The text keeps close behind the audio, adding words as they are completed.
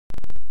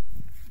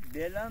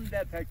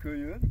Belendepe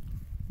köyü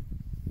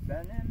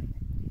benim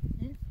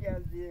ilk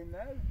geldiğim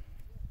ev,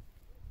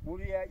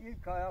 buraya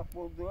ilk ayak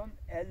bulduğum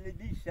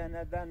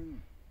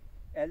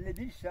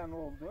 51 sene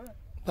oldu.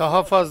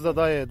 Daha fazla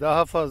dayı,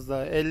 daha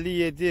fazla.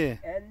 57.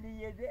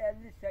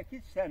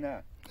 57-58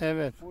 sene.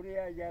 Evet.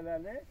 Buraya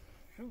geleli.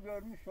 Şu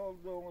görmüş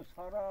olduğumuz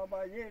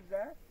haraba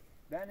yerde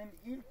benim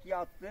ilk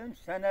yattığım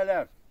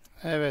seneler.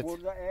 Evet.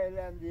 Burada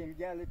eğlendiğim,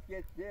 gelip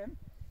gittiğim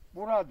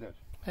buradır.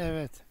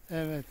 Evet,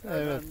 evet,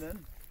 evet. Efendim,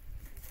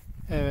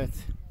 evet.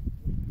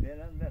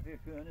 Belendepe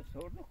köyünü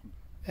sorduk mu?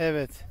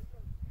 Evet.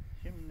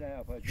 Şimdi ne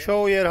yapacağız?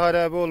 Çoğu yer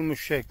harabe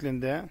olmuş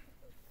şeklinde.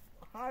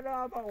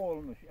 Harabe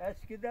olmuş.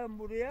 Eskiden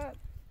buraya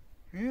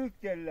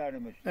büyük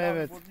derlermiş.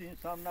 Evet. Yani burada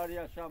insanlar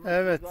yaşamış.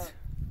 Evet. Burada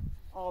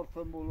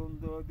altın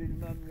bulundu,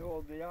 bilmem ne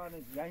oldu. Yani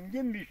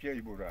zengin bir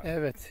şey bura.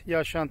 Evet,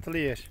 yaşantılı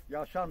yer.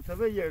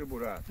 Yaşantılı yer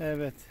bura.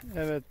 Evet,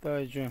 evet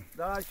dayıcığım.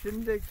 Daha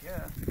şimdi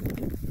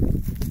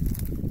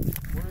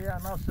buraya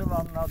nasıl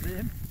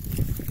anlatayım?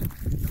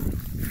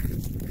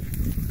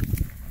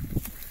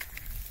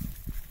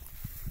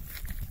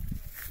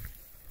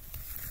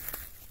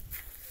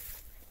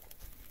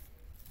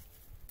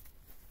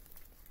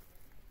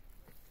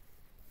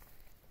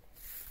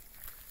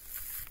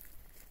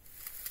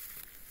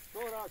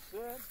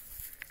 Şurası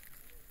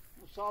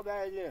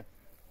Musabeyli.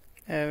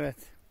 Evet,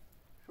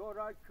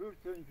 Şura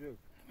Kürtüncük.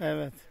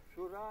 evet,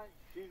 Şura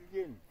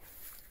Şilgin.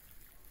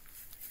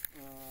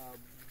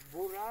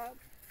 Bura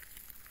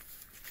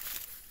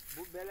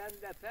bu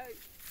Belendepe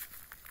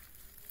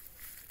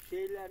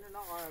şeylerine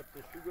ayakta.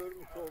 Şu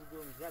görmüş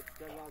olduğum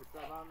zepseler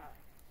falan,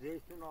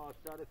 zeytin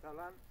ağaçları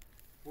falan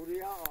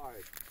buraya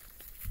ait.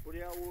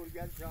 Buraya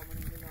Uğurgel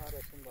Camii'nin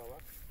minaresinde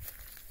var.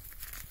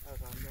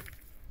 Efendim.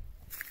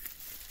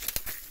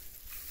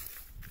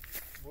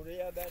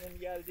 Buraya benim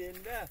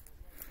geldiğimde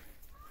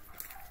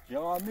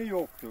cami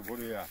yoktu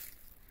buraya.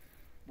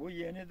 Bu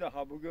yeni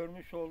daha bu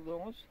görmüş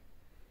olduğumuz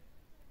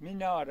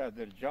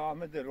minaredir,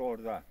 camidir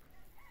orada.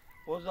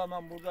 O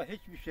zaman burada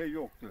hiçbir şey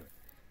yoktu.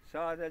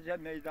 Sadece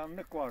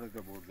meydanlık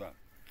vardı burada.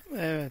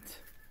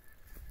 evet.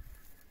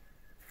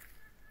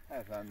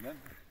 Efendim.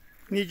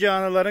 Nice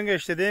anıların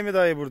geçti değil mi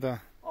dayı burada?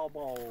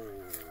 Aba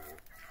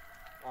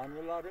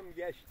anılarım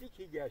geçti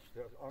ki geçti.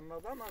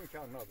 Anlatamam ki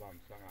anlatamam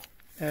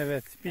sana.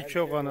 Evet,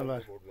 birçok Her şey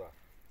anılar. oldu burada.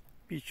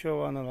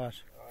 Birçok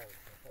anılar. Evet.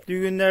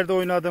 Düğünlerde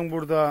oynadın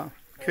burada,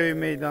 köy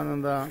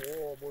meydanında.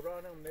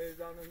 Buranın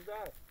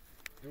meydanında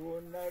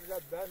düğünlerde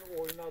ben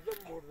oynadım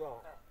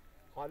burada.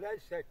 Halay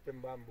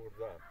çektim ben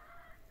burada.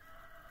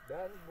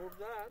 Ben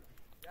burada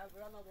Gel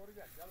burana doğru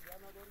gel. Gel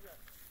burana doğru gel.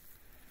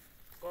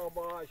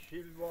 Kaba,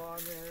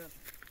 Şilvani,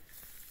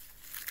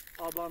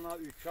 Adana,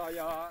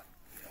 Üçaya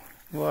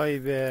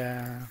Vay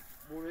be.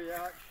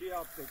 buraya şey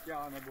yaptık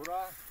yani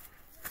bura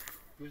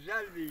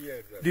güzel bir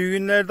yerdir.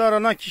 Düğünlerde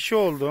aranan kişi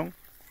oldun.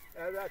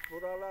 Evet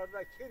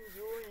buralarda kim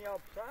düğün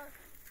yapsa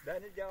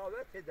beni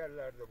davet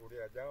ederlerdi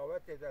buraya.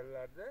 Davet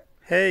ederlerdi.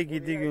 Hey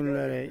gidi Buraya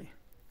günlere. gelirdim.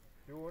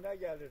 Düğüne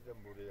gelirdim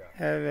buraya.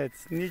 Evet,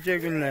 nice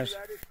günler.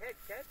 Yerleri tek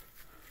tek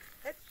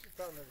hepsi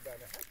tanır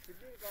beni. Hepsi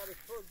bir karı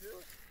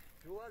çocuğu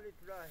Cuval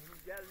İbrahim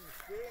gelmiş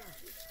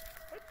deyince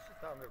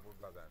hepsi tanır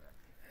burada beni.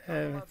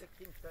 Evet. Tanımadık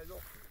kimse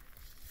yok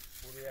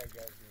buraya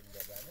geldiğinde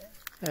beni.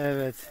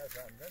 Evet.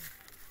 Efendim.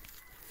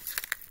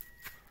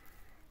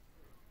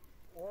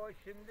 O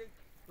şimdi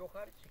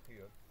yukarı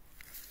çıkıyor.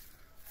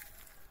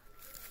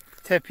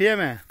 Tepeye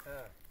mi? He,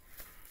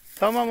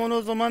 Tamam, onu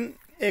o zaman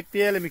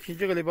ekleyelim.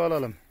 İkinci klibi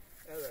alalım.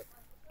 evet.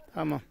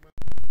 Tamam.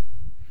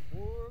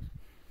 Bu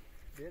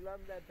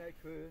Belendepe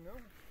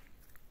köyünün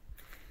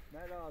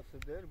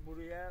merasıdır.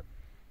 Buraya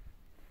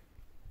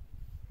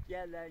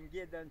gelen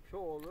giden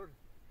çoğu olur.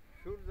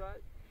 Şurada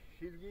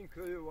Şilgin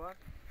köyü var.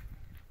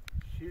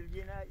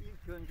 Şilgin'e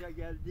ilk önce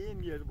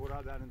geldiğim yer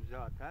bura benim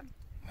zaten.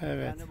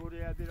 Evet. Beni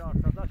buraya bir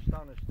arkadaş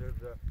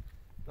tanıştırdı.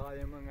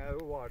 Dayımın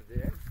evi var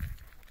diye.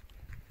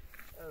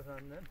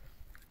 Efendim.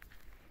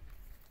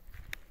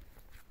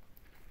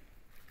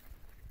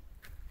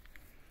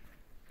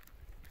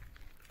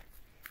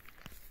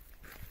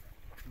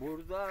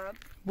 Burada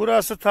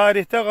Burası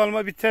tarihte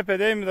kalma bir tepe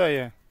değil mi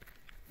dayı?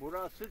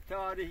 burası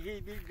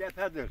tarihi bir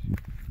tepedir.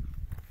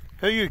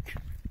 Höyük.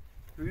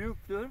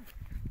 Büyüktür.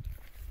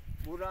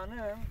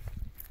 Buranın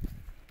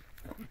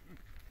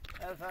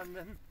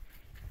efendim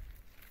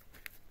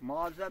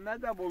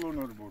malzeme de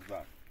bulunur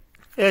burada.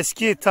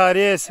 Eski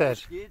tarihi eser.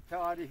 Eski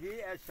tarihi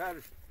eser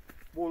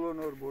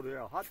bulunur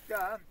buraya.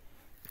 Hatta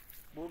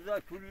burada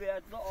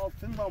külliyatlı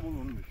altın da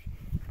bulunmuş.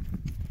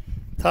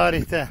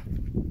 Tarihte.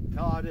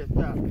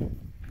 Tarihte.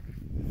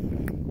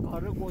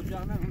 Karı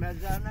kocanın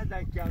mezarına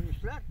denk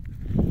gelmişler.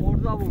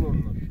 Orada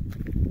bulunmuş.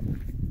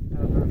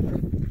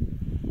 Efendim.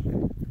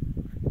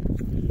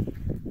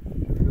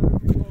 Şu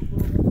görmüş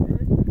olduğunuz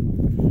şey,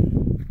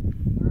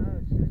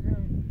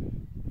 sizin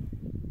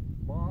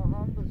bağ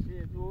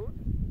hangisiydi o?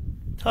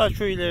 Ta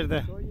şu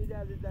ileride. Şu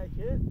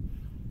ilerideki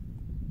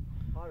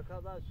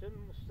arkadaşım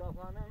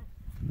Mustafa'nın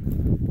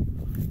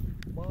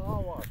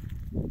bağı var.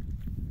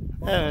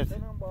 Evet.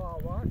 Babasının bağı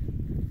var.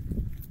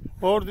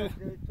 Ordu.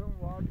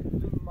 Zeytin var,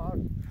 üzüm var.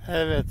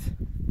 Evet.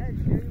 Her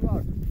şey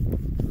var.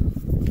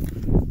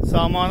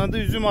 Zamanında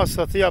üzüm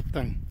hasatı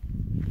yaptın.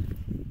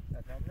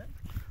 Efendim?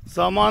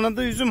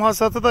 Zamanında üzüm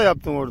hasatı da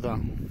yaptın orada.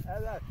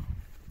 Evet.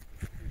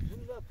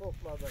 Üzüm de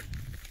topladım.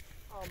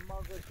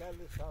 Amma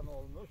lisan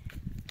olmuş.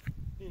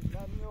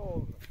 Bilmem ne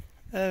olmuş.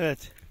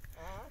 Evet.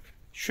 Ha?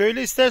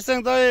 Şöyle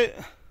istersen dayı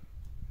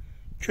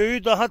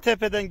köyü daha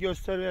tepeden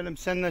gösterelim.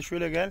 Seninle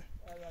şöyle gel.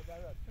 Evet.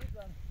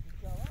 Şuradan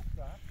bir yavaş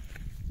da.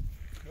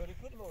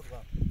 Görükür mü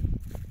oradan?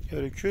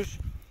 Görükür.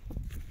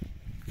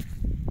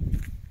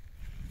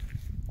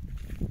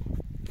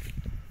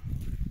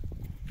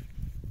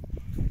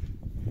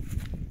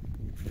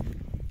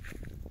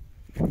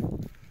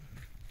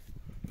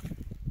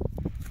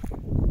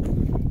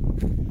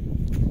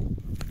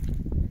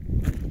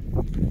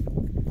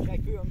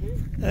 Çekiyorum değil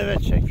mi?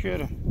 Evet,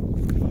 çekiyorum.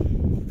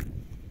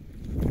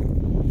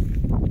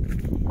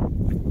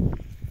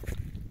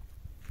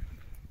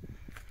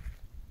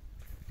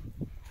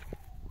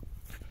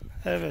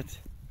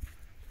 Evet.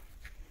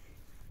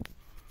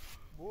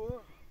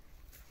 Bu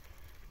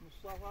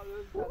Mustafa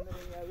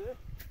Özdemir'in evi.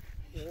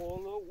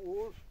 Oğlu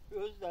Uğur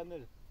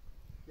Özdemir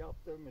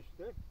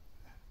yaptırmıştı.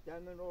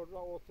 Demin orada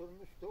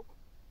oturmuştuk.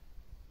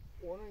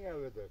 Onun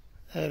evidir.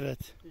 Evet.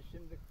 Biz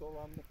şimdi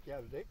dolandık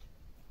geldik.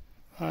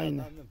 Aynen.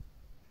 Efendim,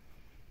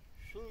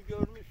 şu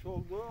görmüş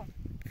olduğu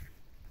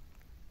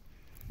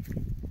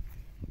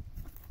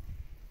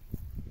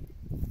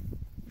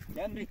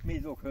Gemlik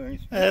miydi o köyün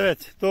ismi?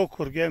 Evet.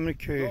 Dokur Gemlik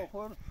köyü.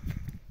 Dokur,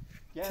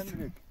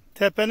 Gemlik.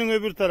 Tepenin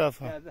öbür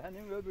tarafı.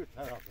 Tepenin öbür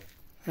tarafı.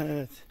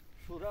 Evet.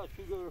 Şu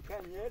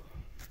görüken yer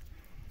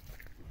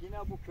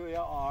yine bu köye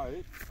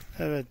ait.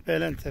 Evet.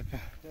 Belentepe.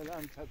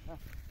 Tepe.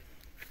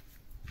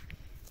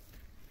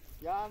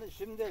 Yani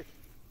şimdi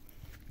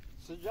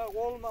sıcak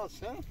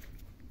olmasın,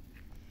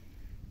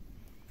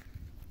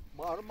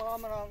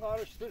 parmağımla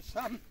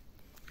karıştırsam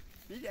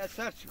bir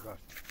eser çıkar.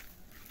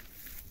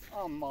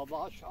 Amma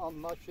baş,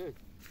 amma şey.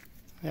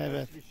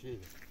 Evet. Bir şey.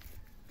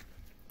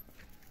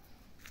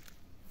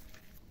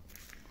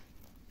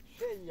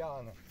 Şey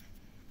yani.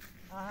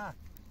 Aha.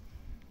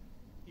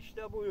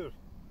 İşte buyur.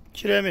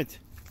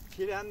 Kiremit.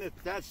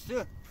 Kiremit testi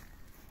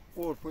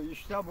korku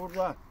işte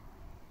burada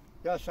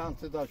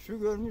yaşantıda şu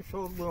görmüş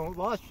olduğum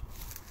baş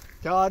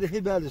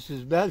tarihi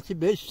belirsiz.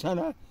 Belki 5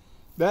 sene,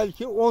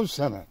 belki 10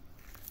 sene.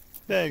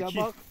 Belki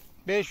İşte bak,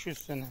 500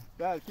 sene.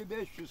 belki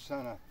 500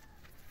 sene.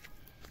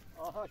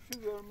 Aha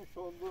şu görmüş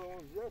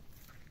olduğumuz yer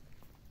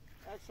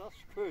esas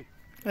köy.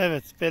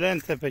 Evet.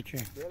 Belentepe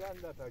köyü.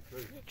 Belentepe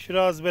köyü.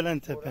 Kiraz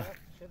Belentepe. Orası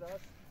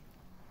Çıraz,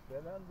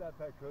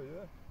 Belentepe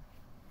köyü.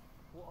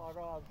 Bu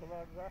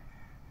araziler de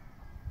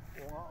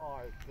ona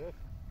aittir.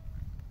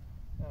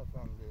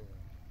 Efendim.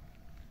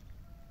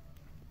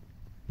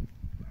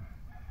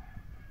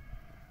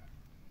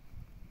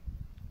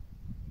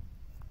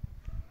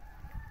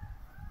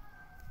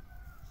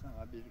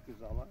 Sana bir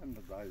kız alayım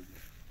mı dayı?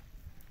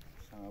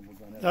 Sana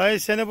burada ne? Dayı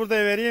seni burada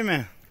vereyim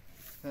mi?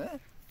 He?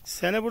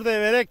 Seni burada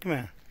verek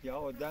mi? Ya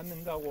o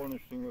demin de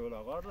konuştun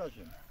öyle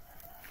kardeşim.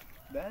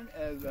 Ben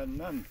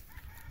evlenmem.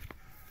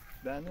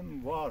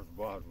 Benim var.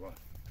 O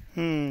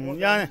da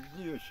Yani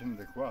izliyor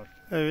şimdi var.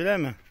 öyle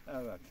mi?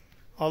 Evet.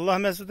 Allah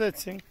mesut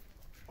etsin.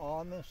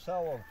 Amin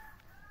sağ ol.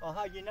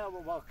 Aha yine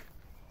bu bak.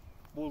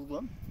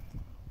 Buldum.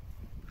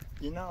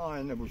 Yine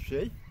aynı bu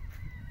şey.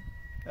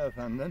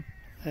 Efendim.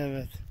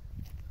 Evet.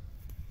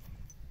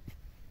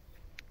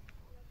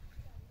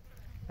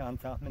 Yani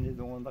tahmin edin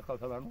onda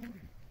kafalar mı?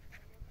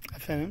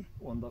 Efendim?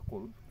 Onda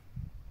kolu.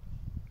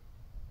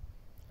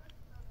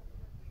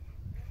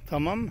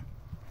 Tamam mı?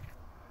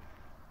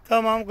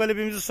 Tamam,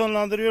 klibimizi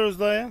sonlandırıyoruz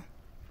dayı.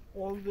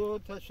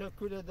 Oldu.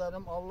 Teşekkür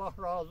ederim. Allah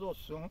razı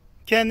olsun.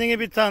 Kendini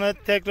bir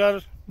tanıt.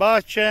 Tekrar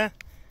Bahçe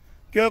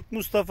Gök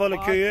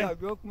Mustafalı köyü. Hatta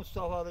Gök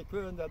Mustafalı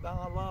köyünde ben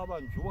Allah'a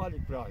ben Cuval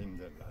İbrahim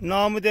derler.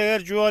 Namı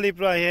değer Cuval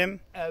İbrahim.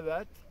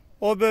 Evet.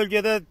 O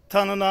bölgede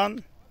tanınan,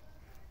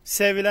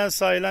 sevilen,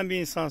 sayılan bir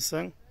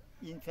insansın.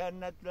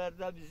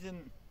 İnternetlerde bizim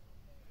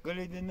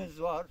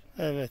klibimiz var.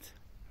 Evet.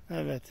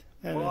 Evet.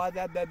 Evet.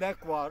 Bade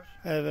bebek var.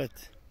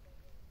 Evet.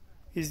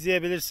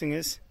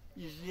 İzleyebilirsiniz.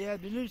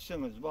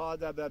 İzleyebilirsiniz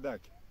Bade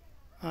bebek.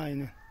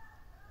 Aynen.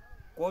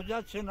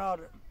 Koca Çınar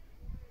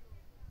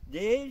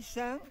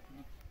değilsen,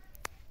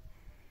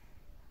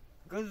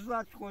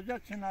 kızlar Koca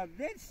Çınar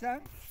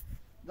dersen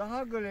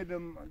daha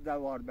klibim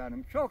de var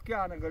benim. Çok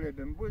yani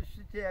klibim. Bu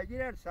siteye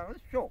girerseniz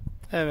çok.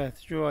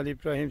 Evet. Cuval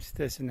İbrahim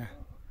sitesine.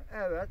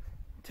 Evet.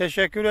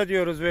 Teşekkür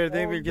ediyoruz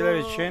verdiğin Oldu, bilgiler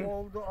için.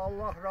 Oldu.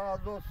 Allah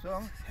razı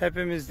olsun.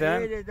 Hepimizden.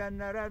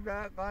 Seyredenlere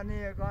de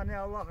gani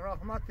Allah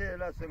rahmet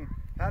eylesin.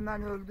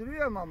 Hemen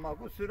öldürüyorum ama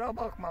kusura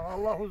bakma.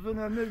 Allah uzun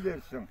ömür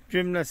versin.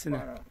 Cümlesine.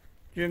 Bana.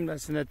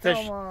 Cümlesine.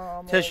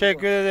 Tamam, Teşekkür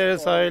oldu.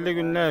 ederiz. Hayırlı Oldu,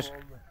 günler.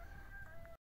 oldu.